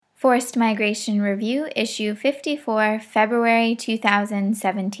Forced Migration Review, Issue 54, February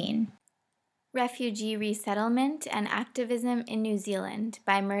 2017. Refugee Resettlement and Activism in New Zealand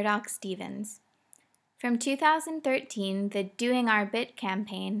by Murdoch Stevens. From 2013, the Doing Our Bit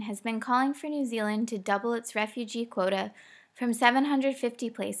campaign has been calling for New Zealand to double its refugee quota from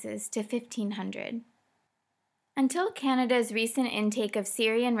 750 places to 1,500. Until Canada's recent intake of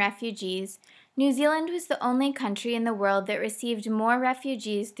Syrian refugees, New Zealand was the only country in the world that received more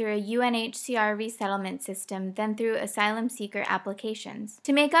refugees through a UNHCR resettlement system than through asylum seeker applications.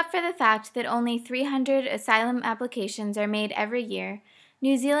 To make up for the fact that only 300 asylum applications are made every year,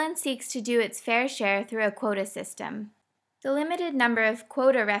 New Zealand seeks to do its fair share through a quota system. The limited number of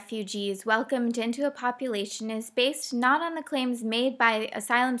quota refugees welcomed into a population is based not on the claims made by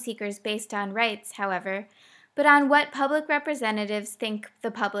asylum seekers based on rights, however, but on what public representatives think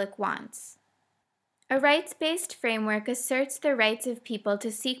the public wants. A rights-based framework asserts the rights of people to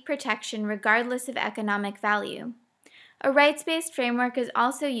seek protection regardless of economic value. A rights-based framework is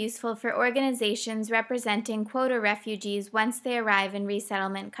also useful for organizations representing quota refugees once they arrive in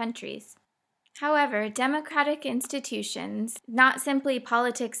resettlement countries. However, democratic institutions, not simply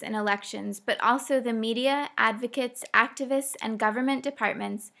politics and elections, but also the media, advocates, activists, and government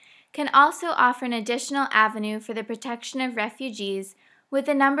departments, can also offer an additional avenue for the protection of refugees, with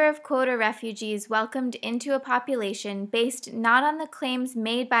the number of quota refugees welcomed into a population based not on the claims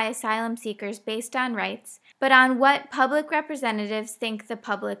made by asylum seekers based on rights, but on what public representatives think the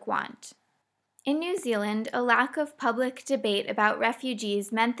public want. In New Zealand, a lack of public debate about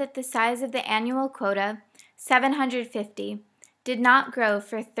refugees meant that the size of the annual quota, 750, did not grow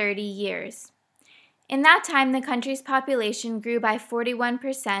for 30 years. In that time, the country's population grew by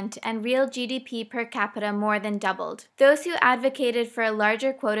 41% and real GDP per capita more than doubled. Those who advocated for a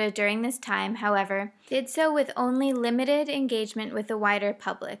larger quota during this time, however, did so with only limited engagement with the wider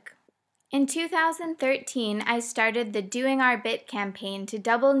public. In 2013, I started the Doing Our Bit campaign to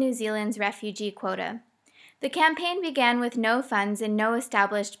double New Zealand's refugee quota. The campaign began with no funds and no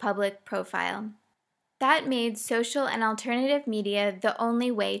established public profile. That made social and alternative media the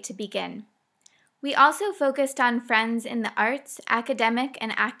only way to begin. We also focused on friends in the arts, academic,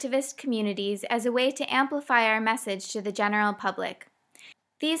 and activist communities as a way to amplify our message to the general public.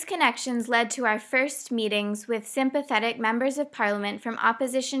 These connections led to our first meetings with sympathetic members of parliament from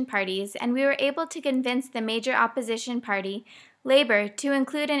opposition parties, and we were able to convince the major opposition party, Labour, to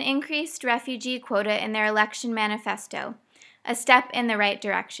include an increased refugee quota in their election manifesto, a step in the right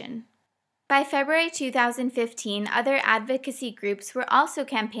direction. By February 2015, other advocacy groups were also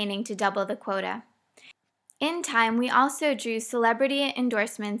campaigning to double the quota. In time, we also drew celebrity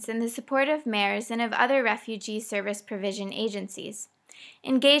endorsements and the support of mayors and of other refugee service provision agencies.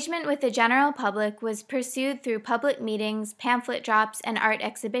 Engagement with the general public was pursued through public meetings, pamphlet drops, and art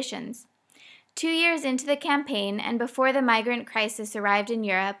exhibitions. 2 years into the campaign, and before the migrant crisis arrived in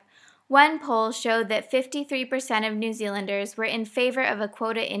Europe, one poll showed that 53% of New Zealanders were in favor of a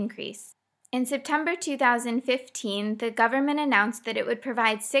quota increase. In September 2015, the government announced that it would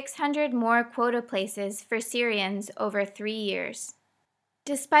provide 600 more quota places for Syrians over 3 years.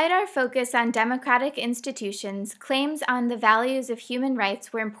 Despite our focus on democratic institutions, claims on the values of human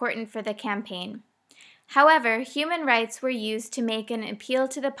rights were important for the campaign. However, human rights were used to make an appeal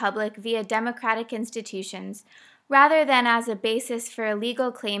to the public via democratic institutions, rather than as a basis for a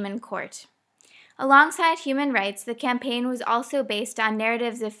legal claim in court. Alongside human rights, the campaign was also based on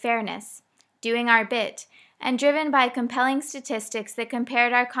narratives of fairness, doing our bit, and driven by compelling statistics that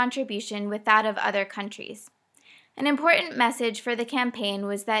compared our contribution with that of other countries. An important message for the campaign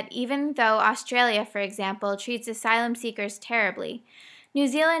was that even though Australia, for example, treats asylum seekers terribly, New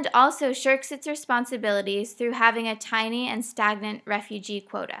Zealand also shirks its responsibilities through having a tiny and stagnant refugee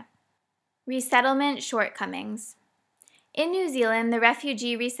quota. Resettlement shortcomings. In New Zealand, the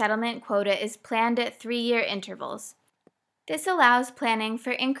refugee resettlement quota is planned at 3-year intervals. This allows planning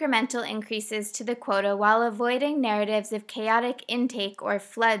for incremental increases to the quota while avoiding narratives of chaotic intake or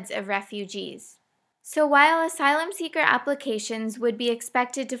floods of refugees. So while asylum seeker applications would be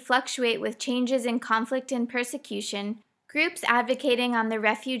expected to fluctuate with changes in conflict and persecution, groups advocating on the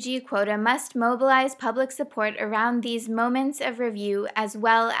refugee quota must mobilize public support around these moments of review as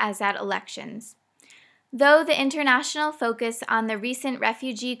well as at elections. Though the international focus on the recent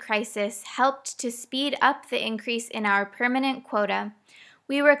refugee crisis helped to speed up the increase in our permanent quota,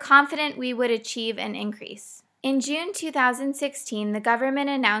 we were confident we would achieve an increase. In June 2016, the government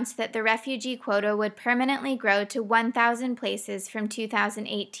announced that the refugee quota would permanently grow to 1,000 places from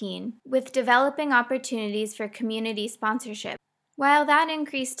 2018, with developing opportunities for community sponsorship. While that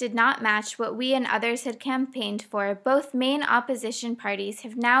increase did not match what we and others had campaigned for, both main opposition parties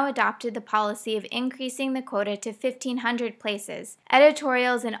have now adopted the policy of increasing the quota to 1,500 places.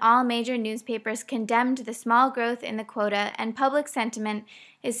 Editorials in all major newspapers condemned the small growth in the quota, and public sentiment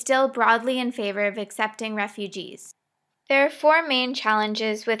is still broadly in favor of accepting refugees. There are four main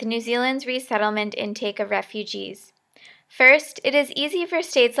challenges with New Zealand's resettlement intake of refugees. First, it is easy for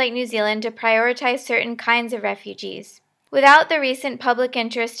states like New Zealand to prioritize certain kinds of refugees. Without the recent public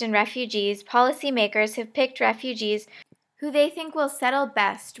interest in refugees, policymakers have picked refugees who they think will settle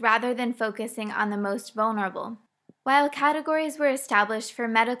best rather than focusing on the most vulnerable. While categories were established for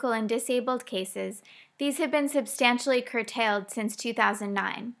medical and disabled cases, these have been substantially curtailed since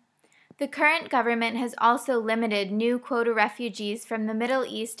 2009. The current government has also limited new quota refugees from the Middle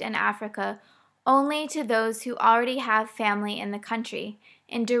East and Africa only to those who already have family in the country,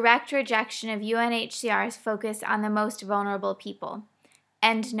 in direct rejection of UNHCR's focus on the most vulnerable people.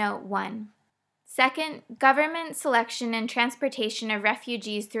 Endnote 1. Second, government selection and transportation of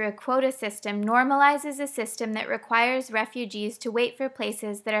refugees through a quota system normalizes a system that requires refugees to wait for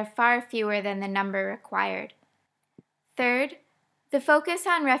places that are far fewer than the number required. Third, the focus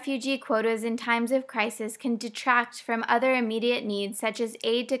on refugee quotas in times of crisis can detract from other immediate needs such as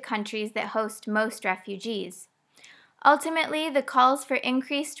aid to countries that host most refugees. Ultimately, the calls for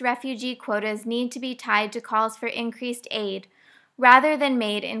increased refugee quotas need to be tied to calls for increased aid, rather than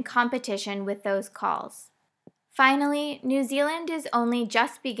made in competition with those calls. Finally, New Zealand is only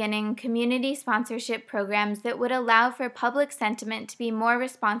just beginning community sponsorship programs that would allow for public sentiment to be more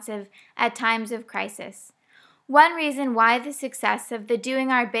responsive at times of crisis. One reason why the success of the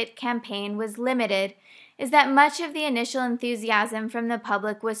Doing Our Bit campaign was limited is that much of the initial enthusiasm from the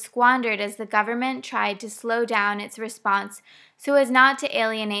public was squandered as the government tried to slow down its response so as not to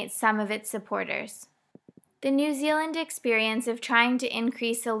alienate some of its supporters. The New Zealand experience of trying to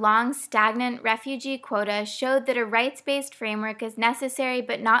increase a long, stagnant refugee quota showed that a rights-based framework is necessary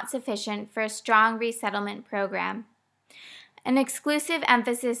but not sufficient for a strong resettlement program. An exclusive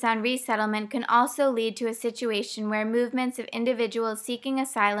emphasis on resettlement can also lead to a situation where movements of individuals seeking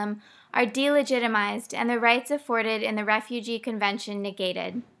asylum are delegitimized and the rights afforded in the Refugee Convention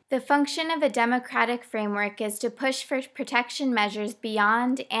negated. The function of a democratic framework is to push for protection measures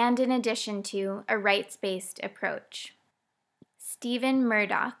beyond and in addition to a rights-based approach. Stephen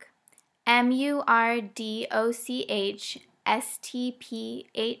Murdoch, MURDOCHSTPHENS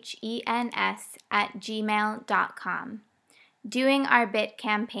 @gmail.com. Doing Our Bit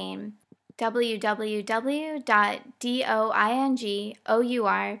campaign,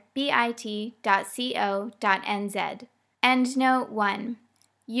 www.doingourbit.co.nz. Endnote 1.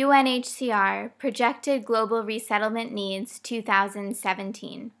 UNHCR Projected Global Resettlement Needs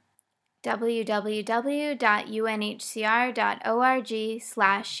 2017.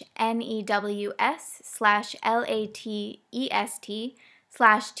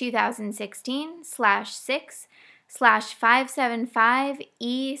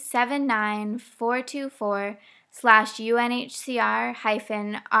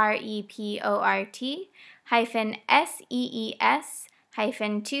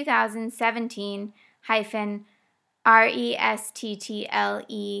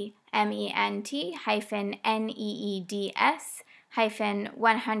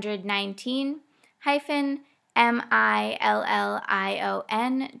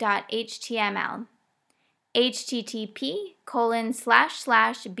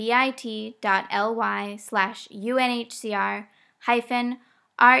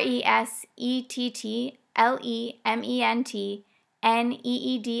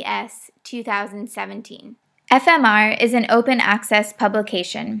 2017. FMR is an open access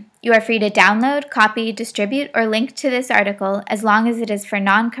publication. You are free to download, copy, distribute, or link to this article as long as it is for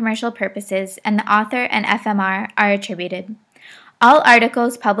non-commercial purposes and the author and FMR are attributed. All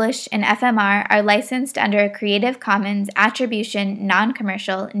articles published in FMR are licensed under a Creative Commons Attribution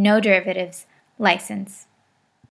Non-Commercial No Derivatives license.